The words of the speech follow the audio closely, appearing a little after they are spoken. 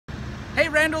Hey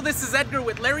Randall, this is Edgar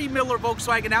with Larry Miller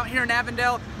Volkswagen out here in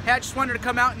Avondale. Hey, I just wanted to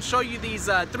come out and show you these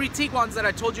 3 Tiguans that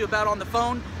I told you about on the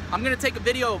phone. I'm going to take a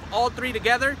video of all 3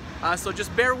 together, so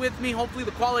just bear with me. Hopefully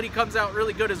the quality comes out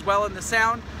really good as well in the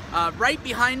sound. Right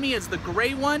behind me is the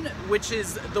gray one, which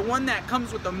is the one that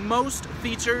comes with the most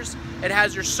features. It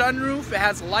has your sunroof, it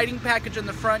has a lighting package in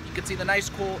the front. You can see the nice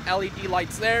cool LED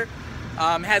lights there.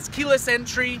 Has keyless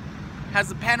entry. Has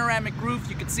a panoramic roof,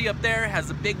 you can see up there, has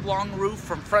a big long roof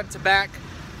from front to back.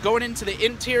 Going into the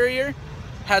interior,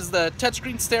 has the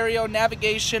touchscreen stereo,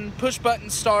 navigation, push button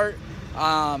start,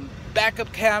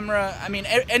 backup camera. I mean,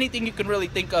 anything you can really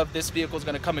think of, this vehicle is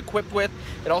going to come equipped with.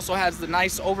 It also has the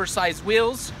nice oversized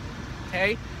wheels.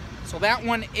 Okay, so that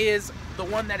one is the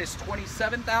one that is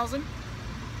 $27,000.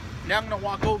 Now I'm going to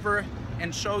walk over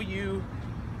and show you.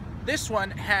 This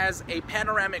one has a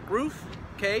panoramic roof.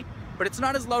 Okay, but it's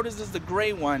not as loud as the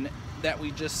gray one that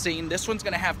we just seen. This one's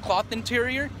gonna have cloth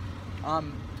interior,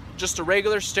 just a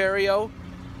regular stereo,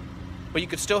 but you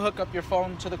could still hook up your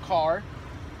phone to the car.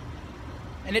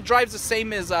 And it drives the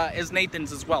same as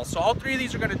Nathan's as well. So all 3 of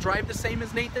these are gonna drive the same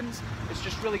as Nathan's. It's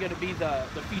just really gonna be the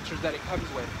features that it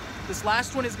comes with. This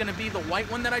last one is gonna be the white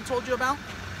one that I told you about.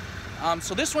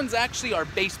 So this one's actually our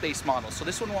base model. So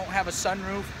this one won't have a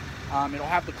sunroof. It'll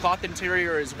have the cloth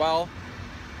interior as well,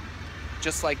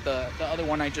 just like the other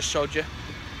one I just showed you.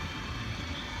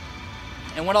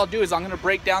 And what I'll do is I'm going to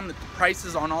break down the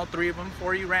prices on all 3 of them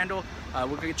for you, Randall. We're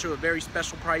going to get you a very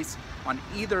special price on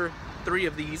either 3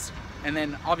 of these. And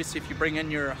then obviously if you bring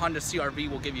in your Honda CR-V,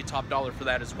 we'll give you top dollar for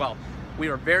that as well. We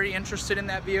are very interested in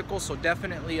that vehicle, so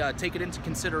definitely take it into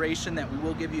consideration that we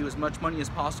will give you as much money as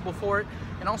possible for it.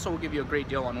 And also we'll give you a great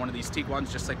deal on one of these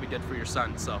Tiguans, just like we did for your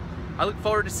son. So I look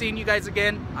forward to seeing you guys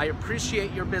again. I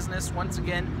appreciate your business once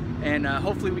again, and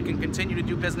hopefully we can continue to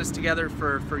do business together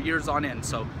for years on end.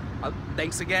 So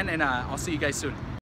thanks again, and I'll see you guys soon.